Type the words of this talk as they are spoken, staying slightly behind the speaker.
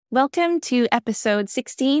Welcome to episode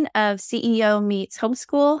 16 of CEO Meets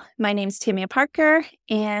Homeschool. My name's Tamia Parker,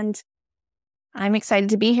 and I'm excited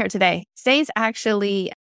to be here today. Today's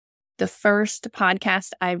actually the first podcast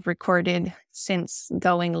I've recorded since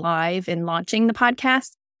going live and launching the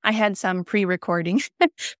podcast. I had some pre-recording.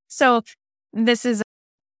 So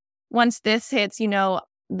once this hits, the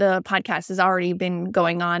podcast has already been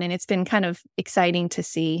going on, and it's been kind of exciting to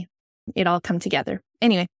see it all come together.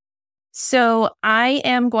 Anyway. So I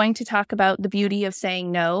am going to talk about the beauty of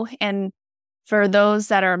saying no. And for those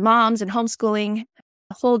that are moms and homeschooling,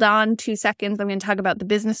 hold on 2 seconds. I'm going to talk about the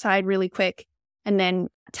business side really quick and then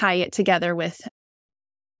tie it together with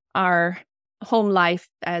our home life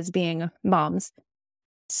as being moms.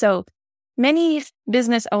 So many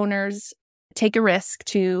business owners take a risk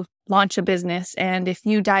to launch a business. And if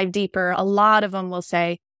you dive deeper, a lot of them will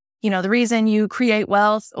say, the reason you create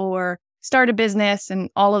wealth or start a business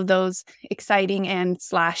and all of those exciting and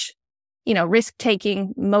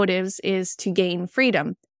risk-taking motives is to gain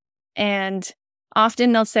freedom. And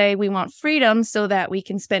often they'll say we want freedom so that we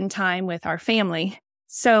can spend time with our family.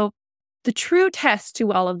 So the true test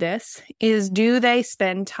to all of this is, do they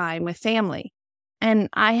spend time with family? And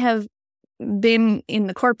I have been in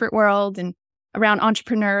the corporate world and around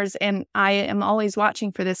entrepreneurs, and I am always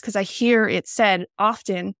watching for this because I hear it said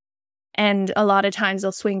often. And a lot of times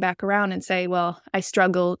they'll swing back around and say, well, I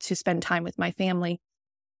struggle to spend time with my family,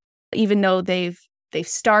 even though they've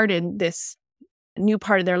started this new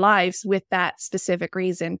part of their lives with that specific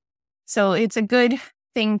reason. So it's a good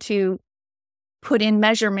thing to put in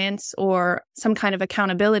measurements or some kind of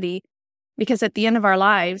accountability, because at the end of our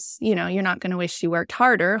lives, you're not going to wish you worked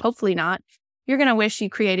harder. Hopefully not. You're going to wish you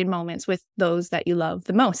created moments with those that you love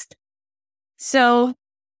the most. So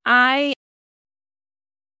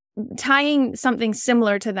tying something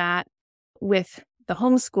similar to that with the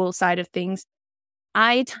homeschool side of things,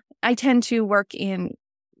 I tend to work in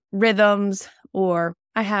rhythms, or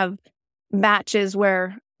I have batches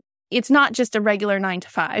where it's not just a regular 9 to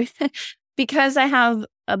 5. Because I have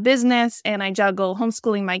a business and I juggle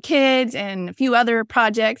homeschooling my kids and a few other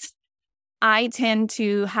projects, I tend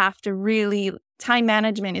to have to really, time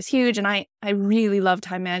management is huge. And I really love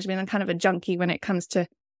time management. I'm kind of a junkie when it comes to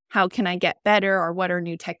how can I get better or what are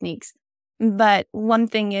new techniques. But one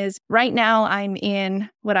thing is, right now I'm in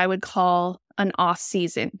what I would call an off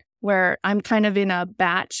season, where I'm kind of in a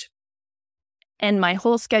batch and my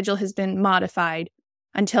whole schedule has been modified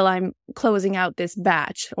until I'm closing out this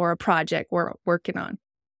batch or a project we're working on.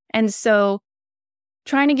 And so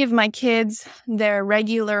trying to give my kids their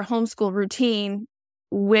regular homeschool routine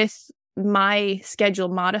with my schedule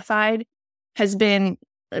modified has been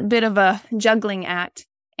a bit of a juggling act.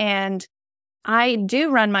 And I do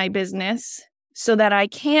run my business so that I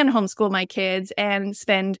can homeschool my kids and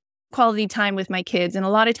spend quality time with my kids. And a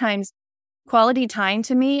lot of times, quality time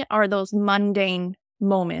to me are those mundane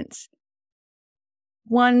moments.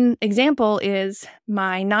 One example is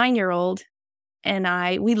my 9-year-old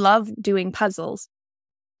and we love doing puzzles.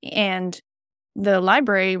 And the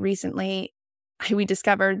library recently, we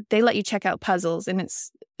discovered they let you check out puzzles. And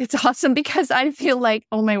it's awesome, because I feel like,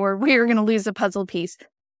 oh my word, we're going to lose a puzzle piece.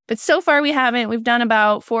 But so far we haven't. We've done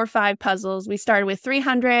about 4 or 5 puzzles. We started with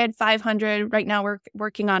 300, 500. Right now we're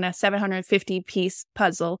working on a 750-piece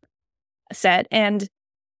puzzle set. And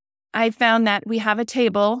I found that we have a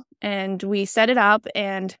table and we set it up,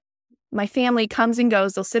 and my family comes and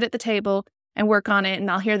goes. They'll sit at the table and work on it,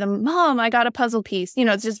 and I'll hear them, Mom, I got a puzzle piece.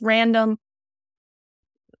 It's just random.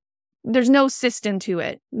 There's no system to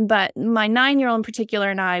it. But my 9-year-old in particular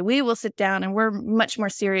and we will sit down, and we're much more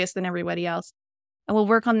serious than everybody else. And we'll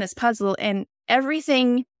work on this puzzle, and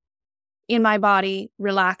everything in my body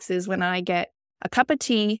relaxes when I get a cup of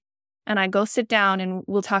tea and I go sit down and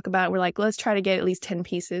we'll talk about it. We're like, let's try to get at least 10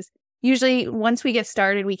 pieces. Usually once we get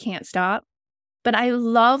started, we can't stop. But I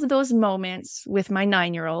love those moments with my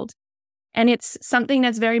 9-year-old. And it's something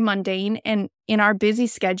that's very mundane. And in our busy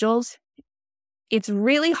schedules, it's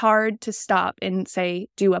really hard to stop and say,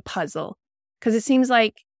 do a puzzle. Because it seems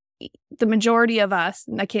like the majority of us,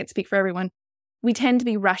 and I can't speak for everyone, we tend to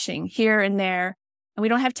be rushing here and there, and we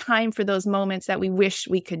don't have time for those moments that we wish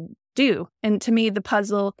we could do. And to me, the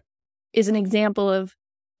puzzle is an example of,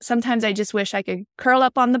 sometimes I just wish I could curl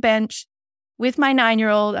up on the bench with my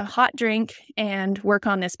 9-year-old, a hot drink, and work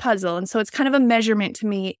on this puzzle. And so it's kind of a measurement to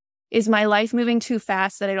me. Is my life moving too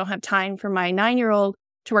fast that I don't have time for my 9-year-old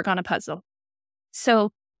to work on a puzzle? So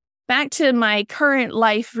back to my current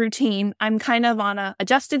life routine, I'm kind of on a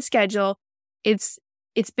adjusted schedule. It's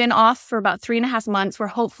been off for about 3.5 months, where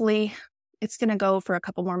hopefully it's going to go for a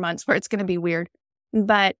couple more months where it's going to be weird.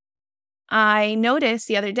 But I noticed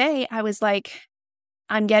the other day, I was like,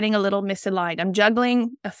 I'm getting a little misaligned. I'm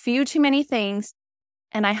juggling a few too many things,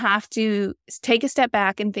 and I have to take a step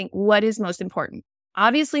back and think, what is most important?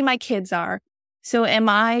 Obviously, my kids are. So am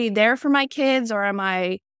I there for my kids, or am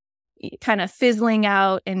I kind of fizzling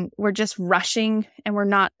out and we're just rushing and we're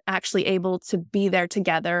not actually able to be there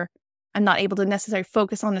together? I'm not able to necessarily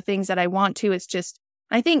focus on the things that I want to. It's just,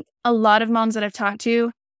 I think a lot of moms that I've talked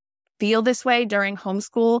to feel this way during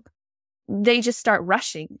homeschool. They just start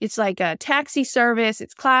rushing. It's like a taxi service,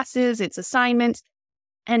 it's classes, it's assignments.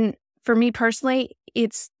 And for me personally,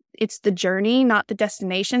 it's the journey, not the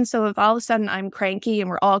destination. So if all of a sudden I'm cranky and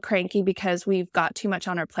we're all cranky because we've got too much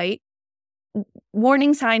on our plate,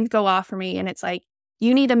 warning signs go off for me. And it's like,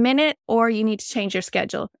 you need a minute or you need to change your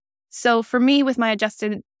schedule. So for me, with my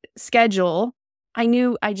adjusted schedule, I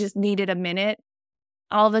knew I just needed a minute.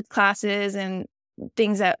 All the classes and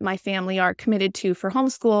things that my family are committed to for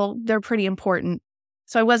homeschool, they're pretty important.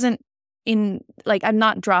 So I wasn't I'm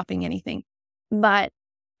not dropping anything, but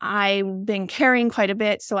I've been carrying quite a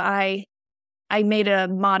bit. So I made a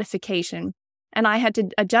modification and I had to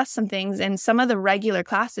adjust some things. And some of the regular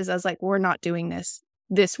classes, I was like, we're not doing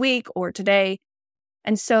this week or today.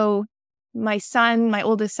 And so my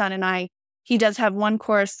oldest son and I, he does have one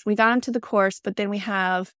course. We got into the course, but then we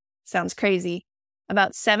have, sounds crazy,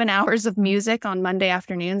 about 7 hours of music on Monday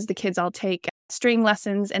afternoons. The kids all take string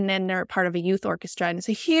lessons and then they're part of a youth orchestra. And it's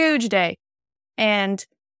a huge day. And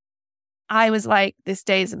I was like, this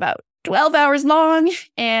day is about 12 hours long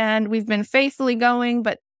and we've been faithfully going,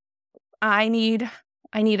 but I need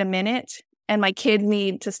a minute, and my kids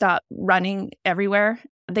need to stop running everywhere.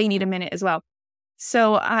 They need a minute as well.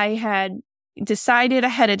 So I had decided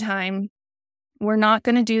ahead of time, we're not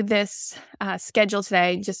going to do this schedule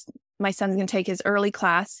today. Just my son's going to take his early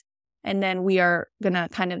class, and then we are going to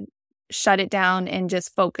kind of shut it down and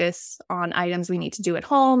just focus on items we need to do at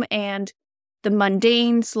home, and the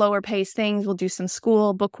mundane, slower paced things. We'll do some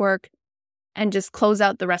school, book work, and just close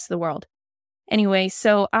out the rest of the world. Anyway,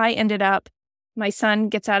 so I ended up, my son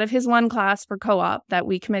gets out of his one class for co-op that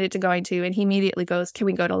we committed to going to, and he immediately goes, can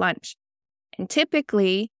we go to lunch? And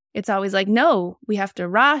typically, it's always like, no, we have to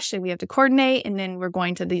rush and we have to coordinate, and then we're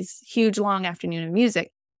going to these huge, long afternoon of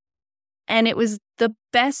music. And it was the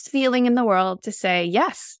best feeling in the world to say,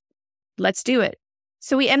 yes, let's do it.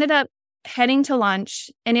 So we ended up heading to lunch,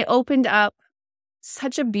 and it opened up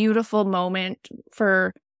such a beautiful moment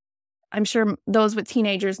for, I'm sure those with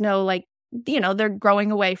teenagers know, like, they're growing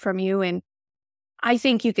away from you. And I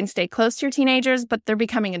think you can stay close to your teenagers, but they're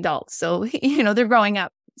becoming adults. So, they're growing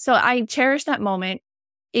up. So I cherish that moment.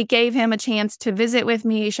 It gave him a chance to visit with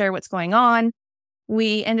me, share what's going on.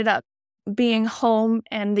 We ended up being home,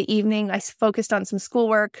 and the evening I focused on some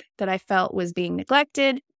schoolwork that I felt was being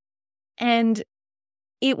neglected. And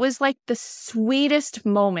it was like the sweetest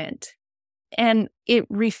moment, and it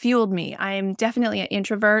refueled me. I am definitely an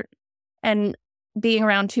introvert, and being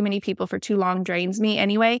around too many people for too long drains me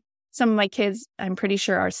anyway. Some of my kids, I'm pretty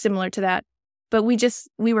sure, are similar to that. But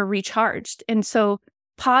we were recharged. And so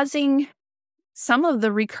pausing some of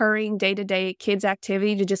the recurring day-to-day kids'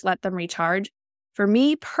 activity to just let them recharge, for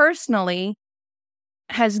me personally,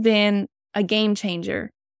 has been a game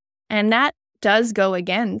changer. And that does go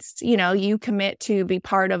against, you commit to be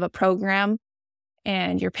part of a program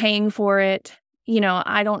and you're paying for it.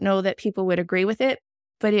 I don't know that people would agree with it,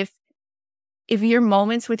 but if your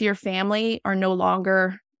moments with your family are no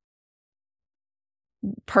longer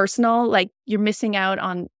personal, like you're missing out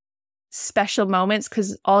on special moments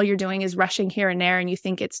because all you're doing is rushing here and there, and you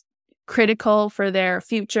think it's critical for their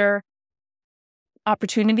future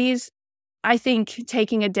opportunities, I think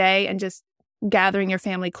taking a day and just gathering your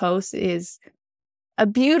family close is a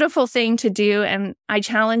beautiful thing to do. And I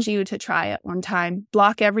challenge you to try it one time.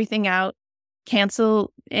 Block everything out,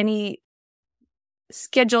 cancel any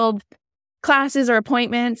scheduled classes or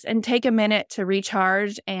appointments, and take a minute to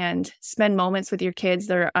recharge and spend moments with your kids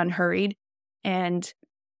that are unhurried. And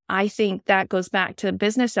I think that goes back to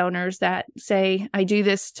business owners that say, I do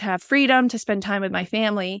this to have freedom, to spend time with my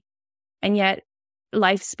family. And yet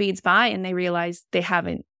life speeds by and they realize they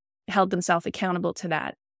haven't held themselves accountable to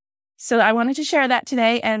that. So I wanted to share that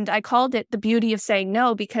today. And I called it the beauty of saying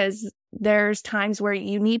no, because there's times where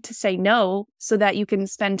you need to say no so that you can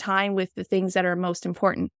spend time with the things that are most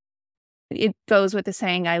important. It goes with the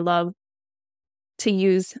saying I love to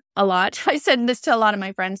use a lot. I said this to a lot of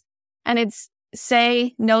my friends, and it's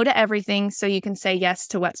say no to everything so you can say yes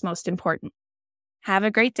to what's most important. Have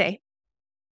a great day.